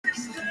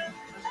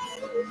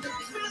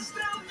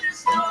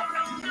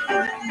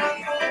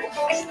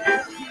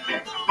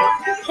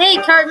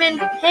Hartman.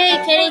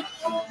 Hey, Kenny.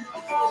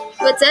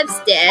 What's up,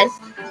 Stan?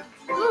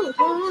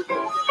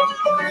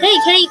 Hey,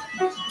 Kenny.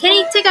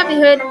 Kenny, take off your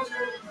hood.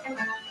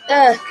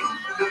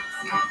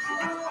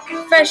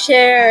 Fresh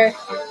air.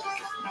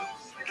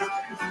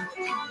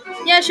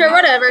 Yeah, sure,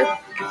 whatever.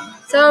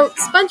 So,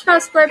 SpongeBob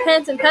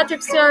SquarePants and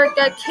Patrick Stewart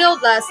got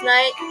killed last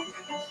night.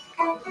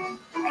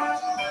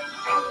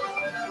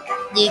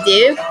 You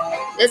do?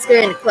 Let's go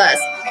into class.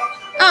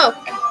 Oh,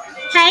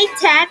 hey,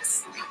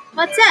 Tex.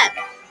 What's up?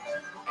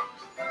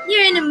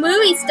 You're in a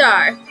movie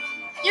star.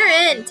 You're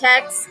in,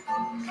 Tex.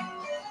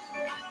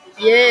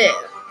 Yeah,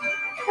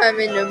 I'm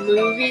in a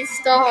movie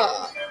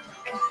star.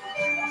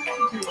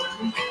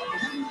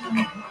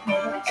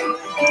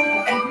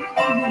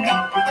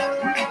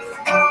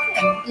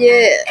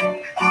 Yeah.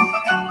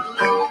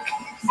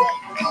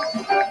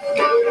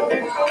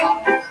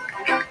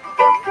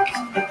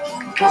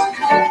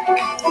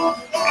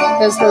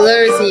 That's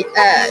hilarity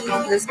ad.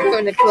 Let's go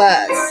into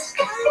class.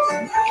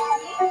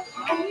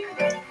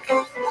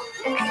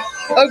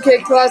 Okay,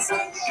 class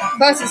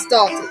is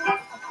started.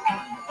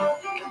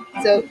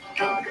 So,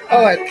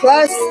 alright,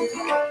 class.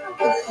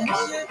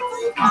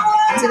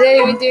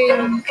 Today we're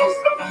doing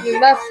your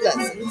math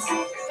lessons.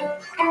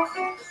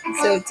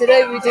 So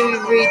today we're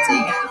doing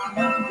reading.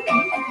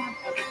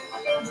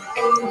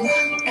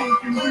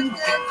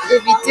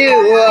 If you do,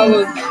 I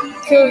will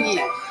kill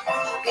you.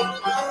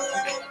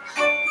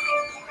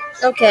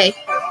 Okay.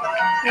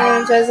 No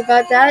one cares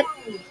about that?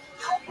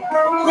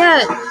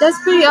 Yeah, that's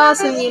pretty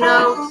awesome, you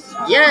know.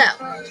 Yeah,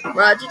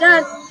 roger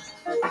that.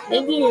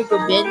 Maybe you go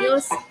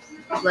Daniels?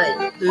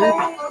 Like, who?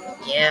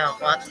 Yeah,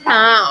 what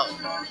town?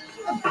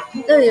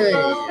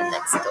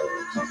 Next door.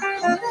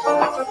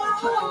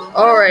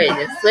 Alright,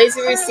 the place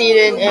is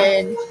receded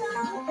and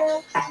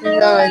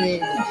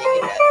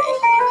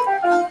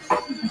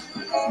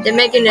they're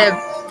making a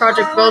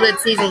Project Build It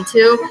Season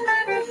 2.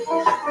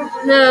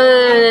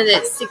 No,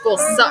 the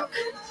sequels suck.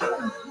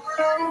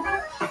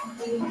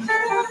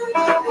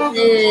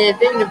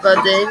 Thinking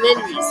about the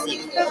Infinity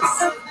sequels.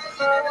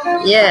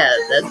 Yeah,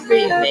 that's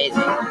pretty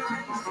amazing.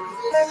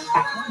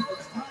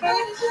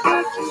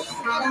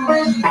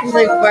 It's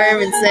like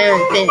Fireman Sam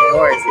and Infinity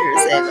Wars, you were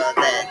saying about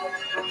that.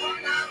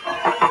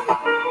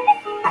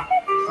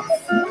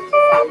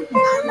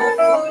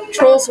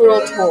 Trolls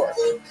World Tour.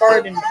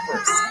 Garden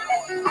first.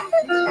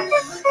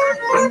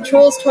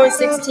 Trolls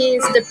 2016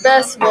 is the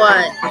best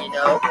one, you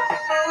know.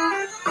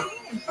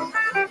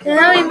 And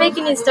how are you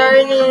making it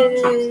started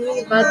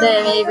about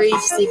that every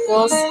each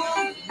sequels?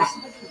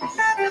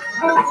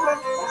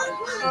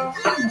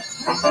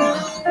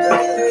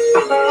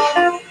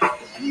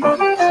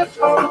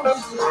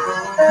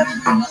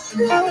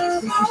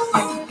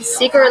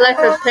 Secret Life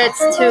of Pets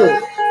 2.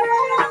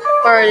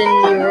 Part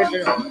in the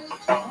original.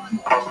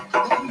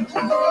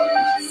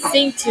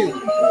 Sing 2.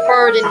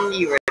 Part in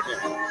the original.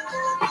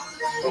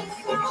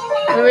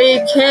 I mean,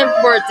 camp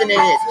parts in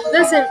it.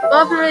 Listen,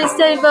 Buffalo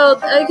State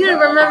Vote. I couldn't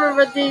remember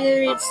what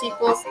they each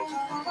sequels.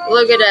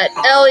 Look at that.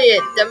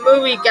 Elliot, the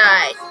movie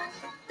guy.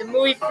 The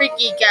movie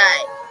freaky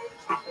guy.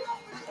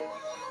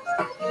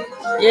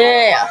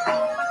 Yeah.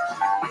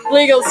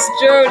 Legal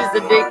Strode is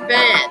a big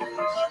fan.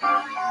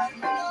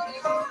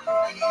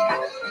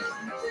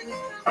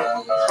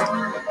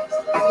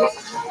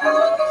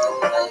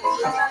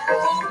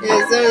 Yeah,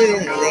 it's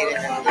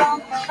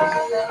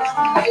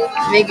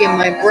making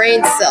my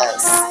brain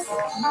cells.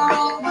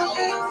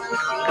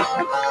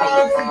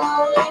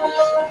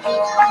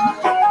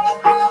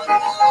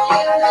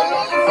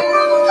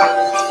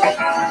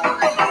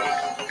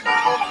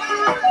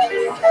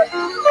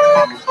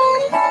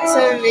 So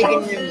I'm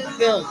making the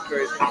film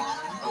version.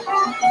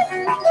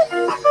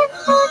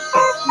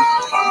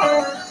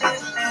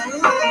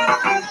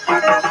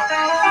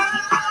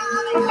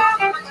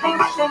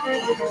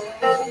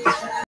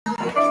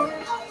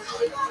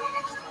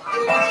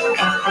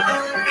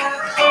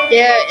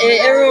 Yeah,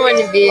 everyone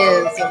in Via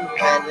is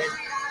independent.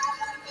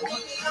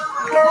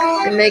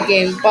 They're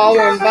making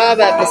Baller and Bob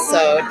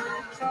episode.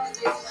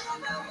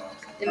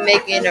 They're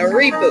making a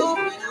reboot.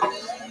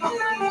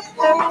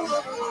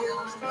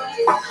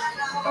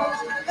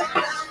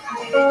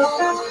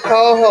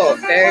 Ho ho,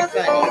 very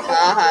funny.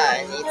 Haha,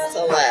 it needs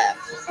to laugh.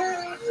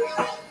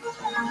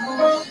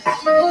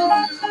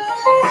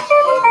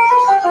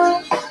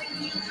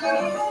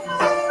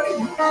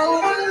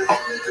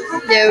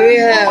 Yeah, we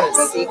have a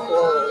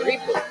sequel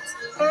reboot.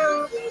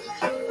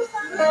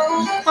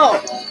 Oh.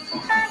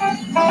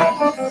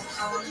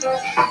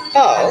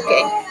 Oh,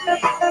 okay.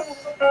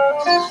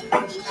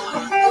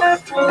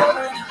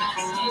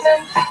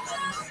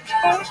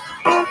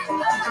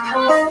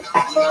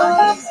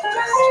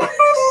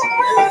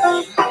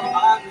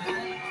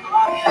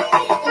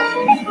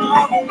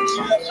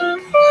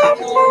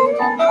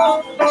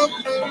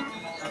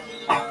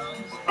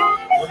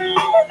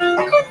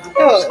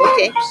 Oh,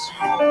 okay.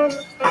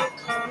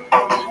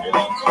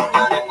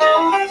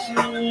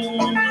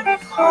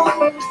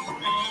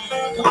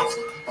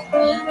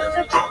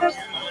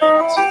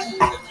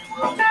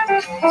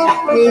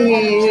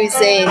 Who's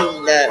saying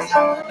the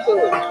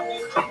food?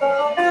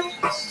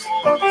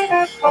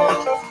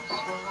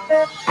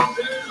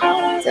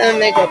 Gonna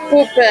make a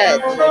poop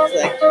head. Looks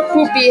like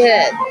poopy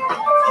head.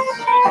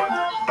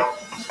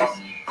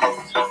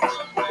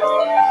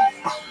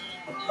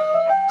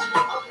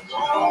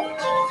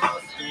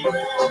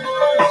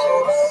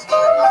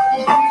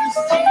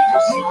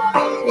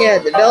 Yeah,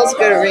 the bell's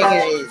gonna ring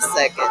in a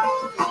second.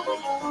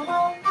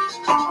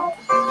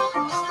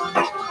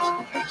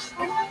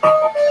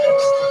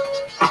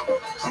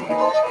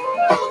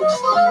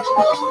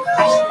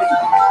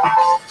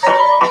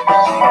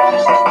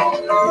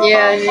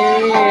 Yeah,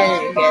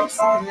 gets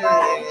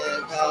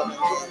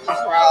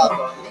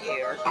problem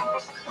here.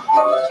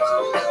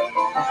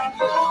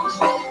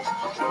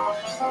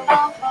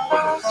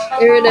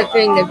 Hear the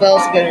thing, the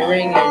bell's gonna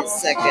ring in a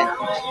second.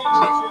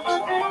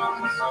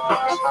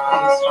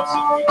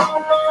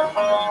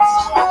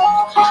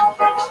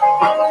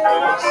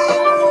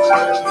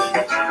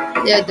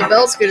 Yeah, the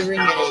bell's gonna ring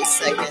in a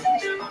second.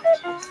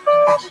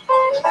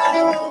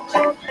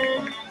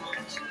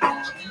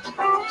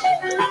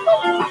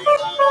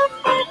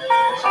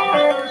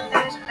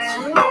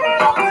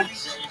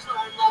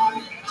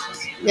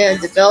 Yeah,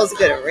 the bell's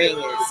gonna ring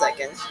in a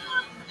second.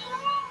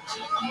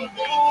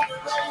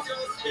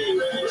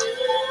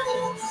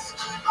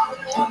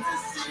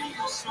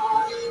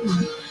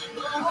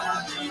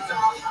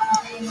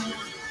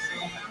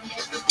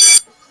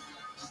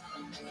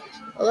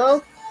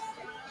 Hello?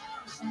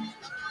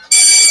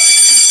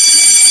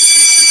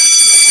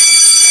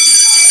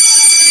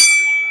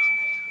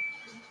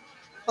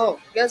 Oh,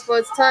 guess what?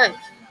 It's time.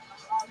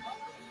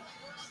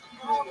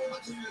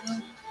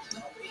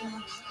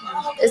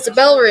 It's the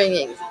bell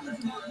ringing.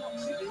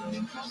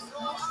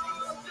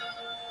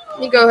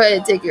 You go ahead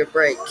and take your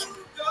break.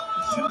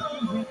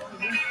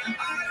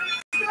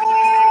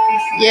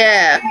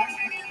 Yeah.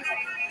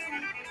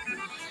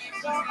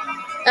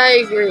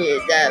 I agree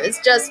with that. It's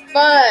just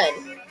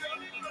fun.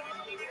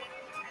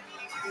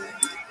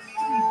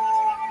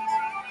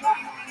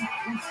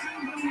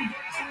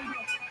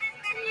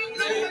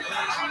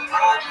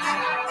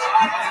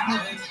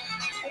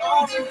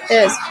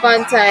 It's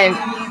fun time.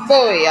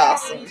 Fully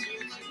awesome.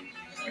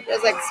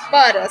 Just like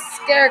Spot, a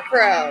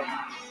scarecrow.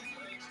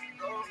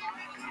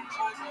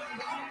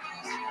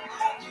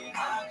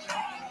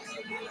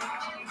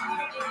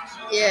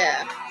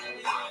 Yeah.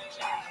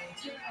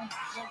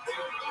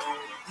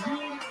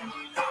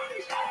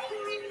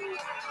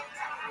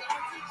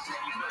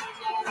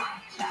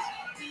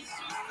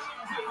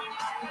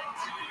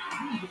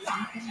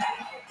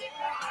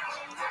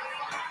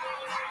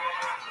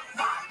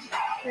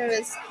 It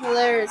was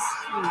hilarious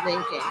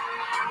thinking.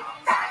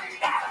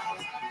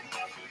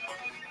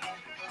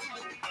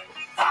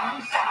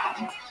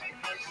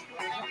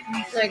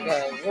 It's like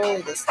a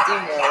roller the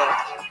steamroller.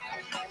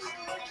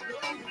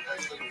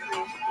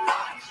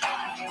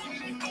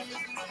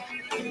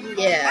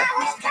 Yeah.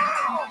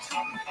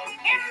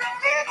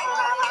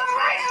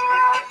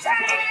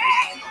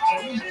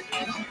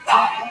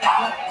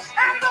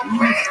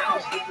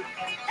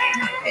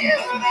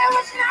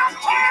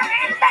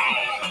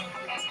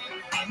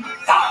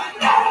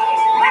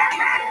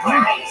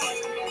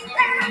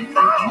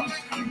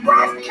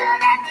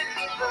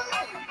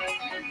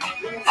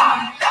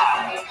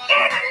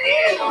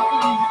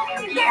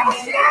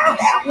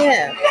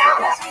 Yeah.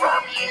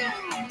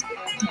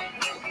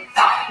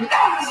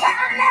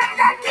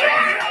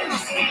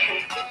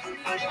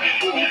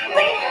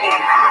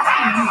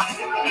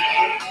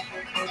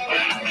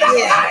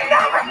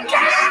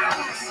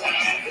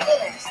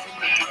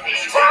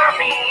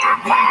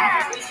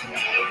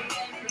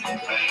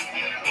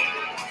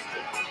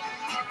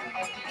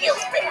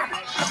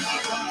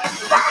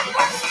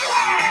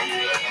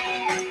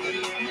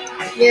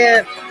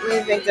 Yeah, let me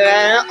think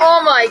that.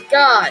 Oh my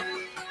god!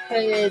 I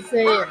didn't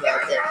say about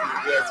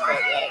that.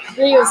 Yes,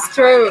 real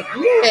stroke.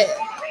 Yeah.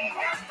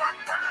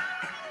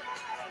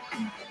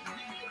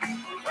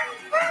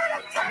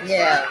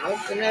 Yeah,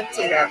 open up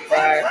to that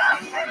bar.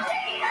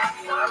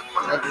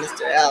 Like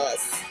Mr.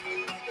 Ellis.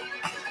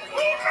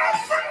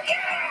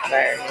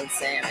 Fireman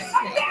Sam and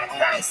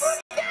Morris.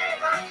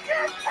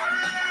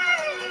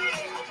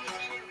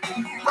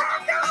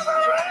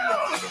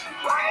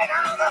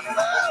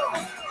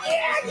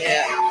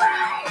 Yeah.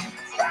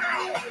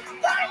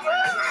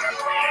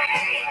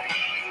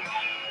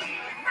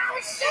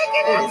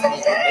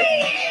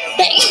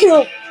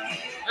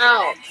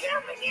 Ow.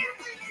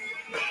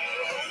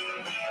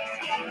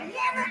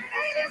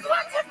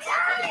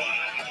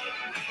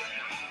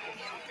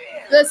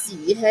 Let's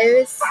see,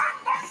 Harris.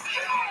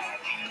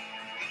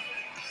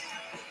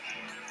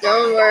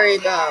 Don't worry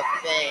about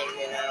Fang,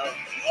 you know.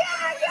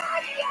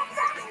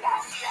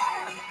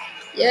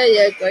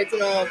 Yeah, great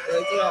and all.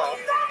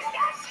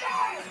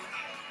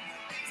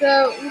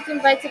 So, we can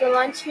invite to the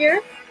lunch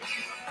here.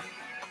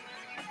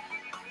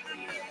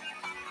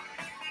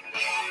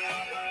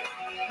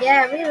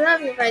 Yeah, we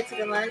love invite to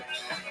the lunch.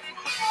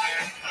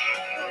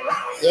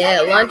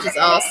 Yeah, lunch is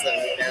awesome,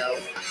 you know.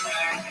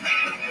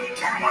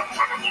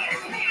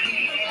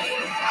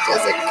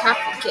 Just a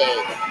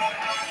cupcake.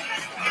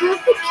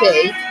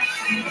 Cupcake?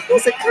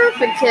 What's a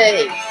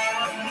cupcake?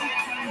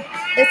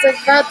 It's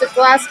about the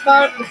glass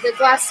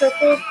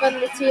circle from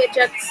the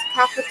THX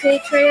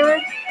Kafka trailer.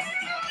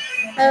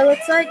 It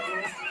looks like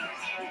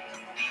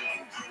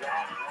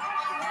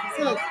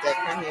sounds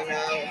different, you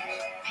know.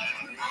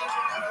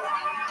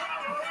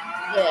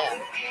 Yeah,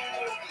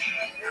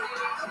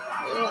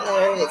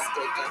 there is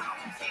taken.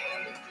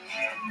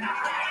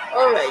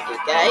 Alright, you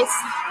guys.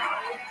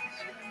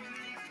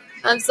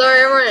 I'm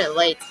sorry I'm running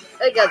late.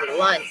 I got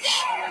lunch.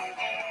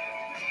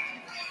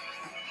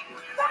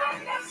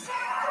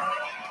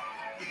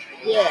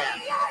 Yeah,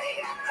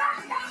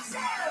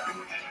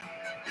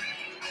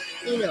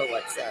 you know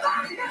what's up.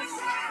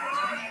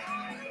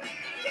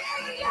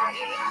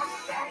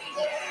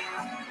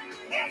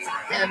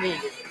 I mean,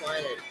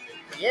 disappointed.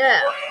 Yeah,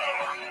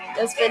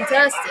 that's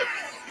fantastic.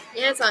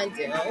 Yes, I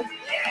do.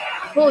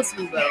 Of course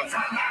we will.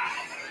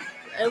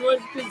 And what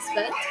to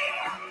expect?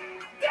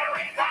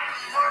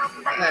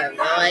 I have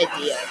no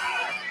idea.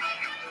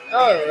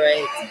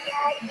 Alright.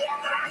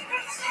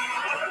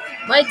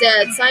 My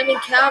dad, Simon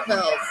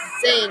Cowbell,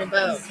 saying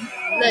about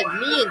letting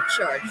me in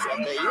charge of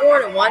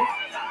you're the one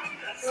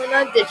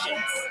on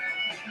auditions.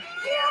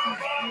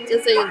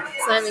 Just like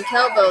Simon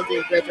Cowbell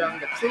did a great job in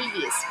the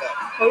previous film,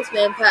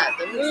 Postman Pat,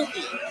 the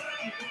movie.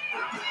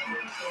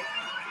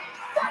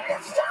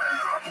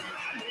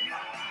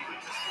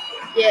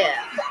 Yeah,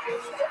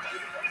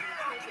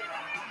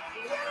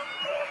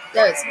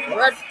 that was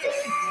dreadful.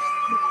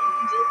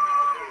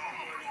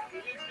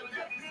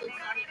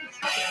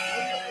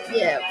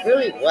 Yeah,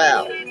 really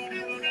well.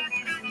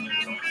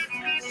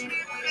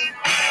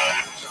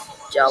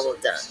 Job well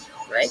done,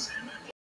 right?